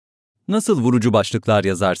Nasıl vurucu başlıklar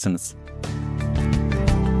yazarsınız?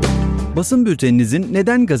 Basın bülteninizin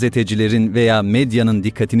neden gazetecilerin veya medyanın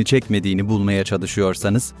dikkatini çekmediğini bulmaya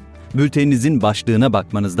çalışıyorsanız, bülteninizin başlığına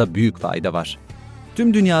bakmanızda büyük fayda var.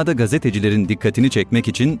 Tüm dünyada gazetecilerin dikkatini çekmek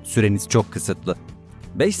için süreniz çok kısıtlı.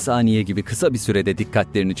 5 saniye gibi kısa bir sürede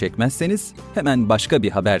dikkatlerini çekmezseniz hemen başka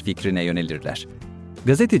bir haber fikrine yönelirler.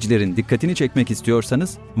 Gazetecilerin dikkatini çekmek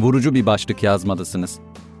istiyorsanız vurucu bir başlık yazmalısınız.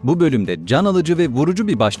 Bu bölümde can alıcı ve vurucu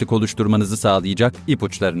bir başlık oluşturmanızı sağlayacak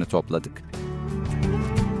ipuçlarını topladık.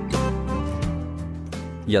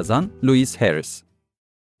 Yazan Louis Harris.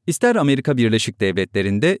 İster Amerika Birleşik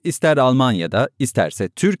Devletleri'nde, ister Almanya'da, isterse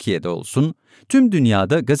Türkiye'de olsun, tüm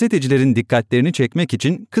dünyada gazetecilerin dikkatlerini çekmek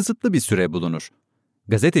için kısıtlı bir süre bulunur.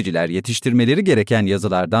 Gazeteciler yetiştirmeleri gereken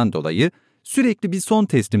yazılardan dolayı sürekli bir son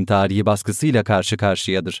teslim tarihi baskısıyla karşı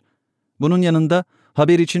karşıyadır. Bunun yanında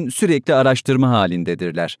haber için sürekli araştırma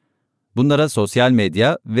halindedirler. Bunlara sosyal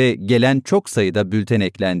medya ve gelen çok sayıda bülten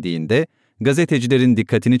eklendiğinde, gazetecilerin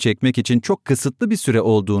dikkatini çekmek için çok kısıtlı bir süre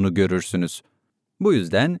olduğunu görürsünüz. Bu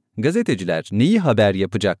yüzden gazeteciler neyi haber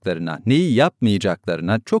yapacaklarına, neyi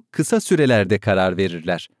yapmayacaklarına çok kısa sürelerde karar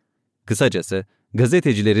verirler. Kısacası,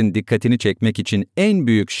 gazetecilerin dikkatini çekmek için en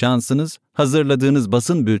büyük şansınız hazırladığınız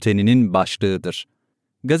basın bülteninin başlığıdır.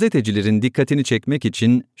 Gazetecilerin dikkatini çekmek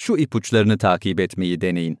için şu ipuçlarını takip etmeyi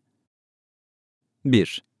deneyin.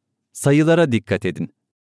 1. Sayılara dikkat edin.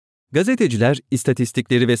 Gazeteciler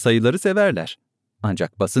istatistikleri ve sayıları severler.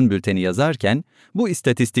 Ancak basın bülteni yazarken bu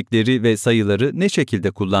istatistikleri ve sayıları ne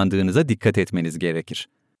şekilde kullandığınıza dikkat etmeniz gerekir.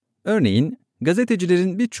 Örneğin,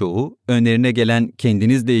 gazetecilerin birçoğu önlerine gelen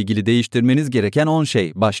kendinizle ilgili değiştirmeniz gereken 10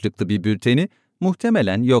 şey başlıklı bir bülteni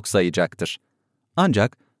muhtemelen yok sayacaktır.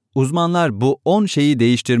 Ancak uzmanlar bu 10 şeyi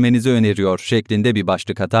değiştirmenizi öneriyor şeklinde bir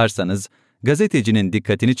başlık atarsanız, gazetecinin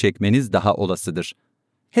dikkatini çekmeniz daha olasıdır.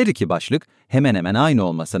 Her iki başlık hemen hemen aynı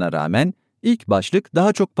olmasına rağmen, ilk başlık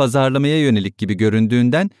daha çok pazarlamaya yönelik gibi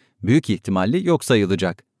göründüğünden büyük ihtimalle yok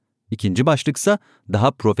sayılacak. İkinci başlıksa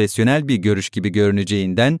daha profesyonel bir görüş gibi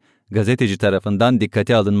görüneceğinden gazeteci tarafından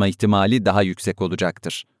dikkate alınma ihtimali daha yüksek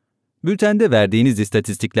olacaktır. Bültende verdiğiniz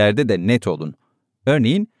istatistiklerde de net olun.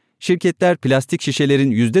 Örneğin, şirketler plastik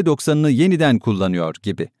şişelerin %90'ını yeniden kullanıyor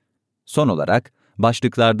gibi. Son olarak,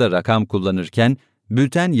 başlıklarda rakam kullanırken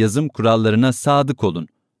bülten yazım kurallarına sadık olun.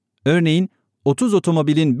 Örneğin, 30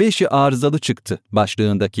 otomobilin 5'i arızalı çıktı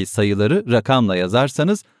başlığındaki sayıları rakamla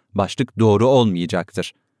yazarsanız başlık doğru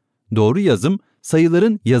olmayacaktır. Doğru yazım,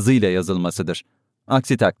 sayıların yazıyla yazılmasıdır.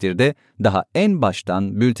 Aksi takdirde daha en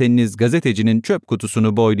baştan bülteniniz gazetecinin çöp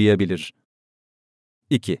kutusunu boylayabilir.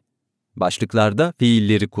 2. Başlıklarda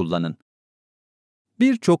fiilleri kullanın.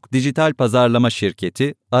 Birçok dijital pazarlama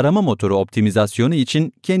şirketi, arama motoru optimizasyonu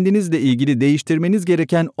için kendinizle ilgili değiştirmeniz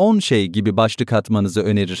gereken 10 şey gibi başlık atmanızı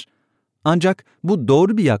önerir. Ancak bu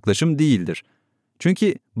doğru bir yaklaşım değildir.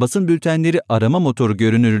 Çünkü basın bültenleri arama motoru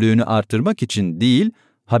görünürlüğünü artırmak için değil,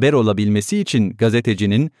 haber olabilmesi için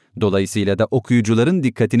gazetecinin, dolayısıyla da okuyucuların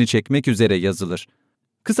dikkatini çekmek üzere yazılır.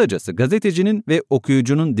 Kısacası gazetecinin ve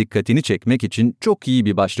okuyucunun dikkatini çekmek için çok iyi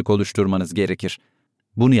bir başlık oluşturmanız gerekir.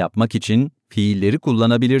 Bunu yapmak için fiilleri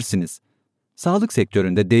kullanabilirsiniz. Sağlık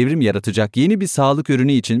sektöründe devrim yaratacak yeni bir sağlık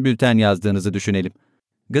ürünü için bülten yazdığınızı düşünelim.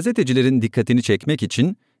 Gazetecilerin dikkatini çekmek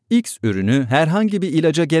için X ürünü herhangi bir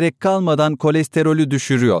ilaca gerek kalmadan kolesterolü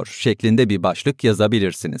düşürüyor şeklinde bir başlık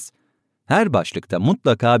yazabilirsiniz. Her başlıkta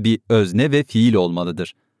mutlaka bir özne ve fiil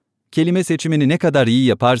olmalıdır. Kelime seçimini ne kadar iyi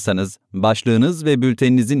yaparsanız, başlığınız ve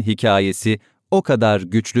bülteninizin hikayesi o kadar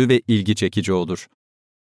güçlü ve ilgi çekici olur.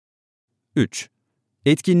 3.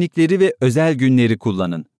 Etkinlikleri ve özel günleri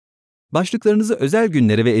kullanın. Başlıklarınızı özel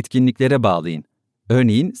günlere ve etkinliklere bağlayın.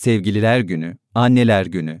 Örneğin Sevgililer Günü, Anneler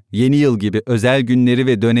Günü, Yeni Yıl gibi özel günleri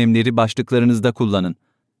ve dönemleri başlıklarınızda kullanın.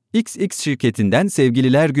 XX şirketinden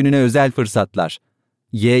Sevgililer Günü'ne özel fırsatlar.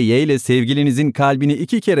 YY ile sevgilinizin kalbini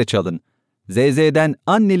 2 kere çalın. ZZ'den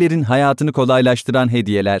annelerin hayatını kolaylaştıran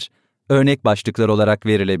hediyeler, örnek başlıklar olarak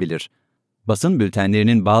verilebilir. Basın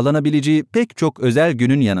bültenlerinin bağlanabileceği pek çok özel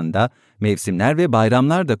günün yanında mevsimler ve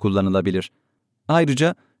bayramlar da kullanılabilir.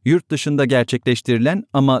 Ayrıca yurt dışında gerçekleştirilen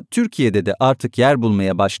ama Türkiye'de de artık yer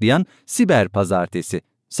bulmaya başlayan Siber Pazartesi,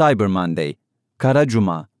 Cyber Monday, Kara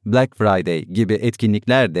Cuma, Black Friday gibi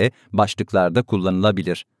etkinlikler de başlıklarda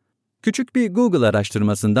kullanılabilir. Küçük bir Google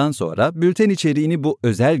araştırmasından sonra bülten içeriğini bu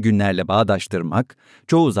özel günlerle bağdaştırmak,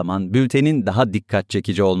 çoğu zaman bültenin daha dikkat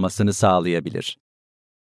çekici olmasını sağlayabilir.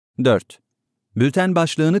 4. Bülten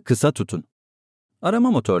başlığını kısa tutun.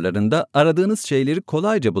 Arama motorlarında aradığınız şeyleri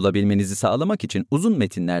kolayca bulabilmenizi sağlamak için uzun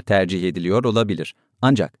metinler tercih ediliyor olabilir.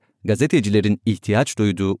 Ancak gazetecilerin ihtiyaç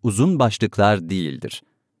duyduğu uzun başlıklar değildir.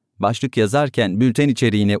 Başlık yazarken bülten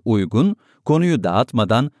içeriğine uygun, konuyu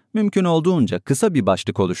dağıtmadan mümkün olduğunca kısa bir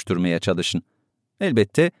başlık oluşturmaya çalışın.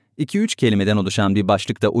 Elbette 2-3 kelimeden oluşan bir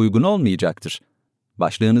başlık da uygun olmayacaktır.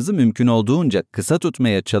 Başlığınızı mümkün olduğunca kısa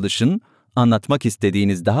tutmaya çalışın, anlatmak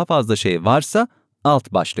istediğiniz daha fazla şey varsa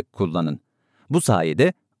alt başlık kullanın. Bu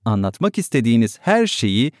sayede anlatmak istediğiniz her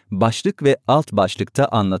şeyi başlık ve alt başlıkta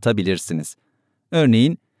anlatabilirsiniz.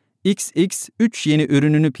 Örneğin, XX 3 yeni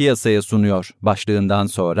ürününü piyasaya sunuyor başlığından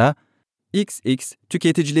sonra, XX,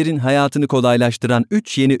 tüketicilerin hayatını kolaylaştıran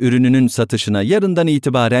 3 yeni ürününün satışına yarından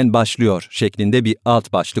itibaren başlıyor şeklinde bir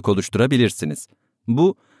alt başlık oluşturabilirsiniz.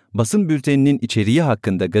 Bu, basın bülteninin içeriği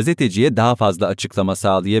hakkında gazeteciye daha fazla açıklama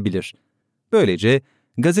sağlayabilir. Böylece,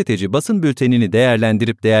 gazeteci basın bültenini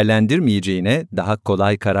değerlendirip değerlendirmeyeceğine daha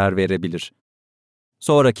kolay karar verebilir.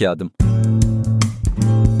 Sonraki adım.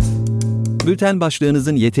 Bülten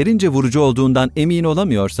başlığınızın yeterince vurucu olduğundan emin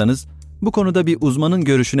olamıyorsanız, bu konuda bir uzmanın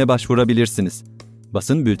görüşüne başvurabilirsiniz.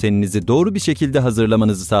 Basın bülteninizi doğru bir şekilde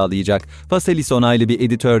hazırlamanızı sağlayacak Faselis onaylı bir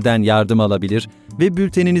editörden yardım alabilir ve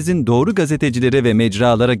bülteninizin doğru gazetecilere ve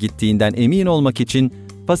mecralara gittiğinden emin olmak için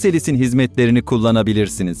Faselis'in hizmetlerini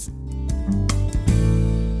kullanabilirsiniz.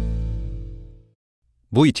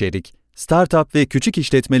 Bu içerik, startup ve küçük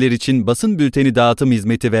işletmeler için basın bülteni dağıtım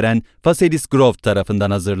hizmeti veren Faselis Growth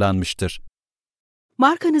tarafından hazırlanmıştır.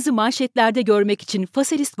 Markanızı manşetlerde görmek için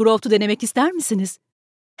Faselis Growth'u denemek ister misiniz?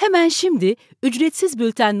 Hemen şimdi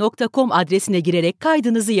ücretsizbülten.com adresine girerek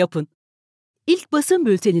kaydınızı yapın. İlk basın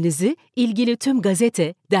bülteninizi ilgili tüm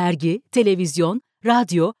gazete, dergi, televizyon,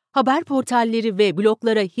 radyo, haber portalleri ve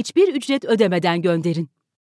bloglara hiçbir ücret ödemeden gönderin.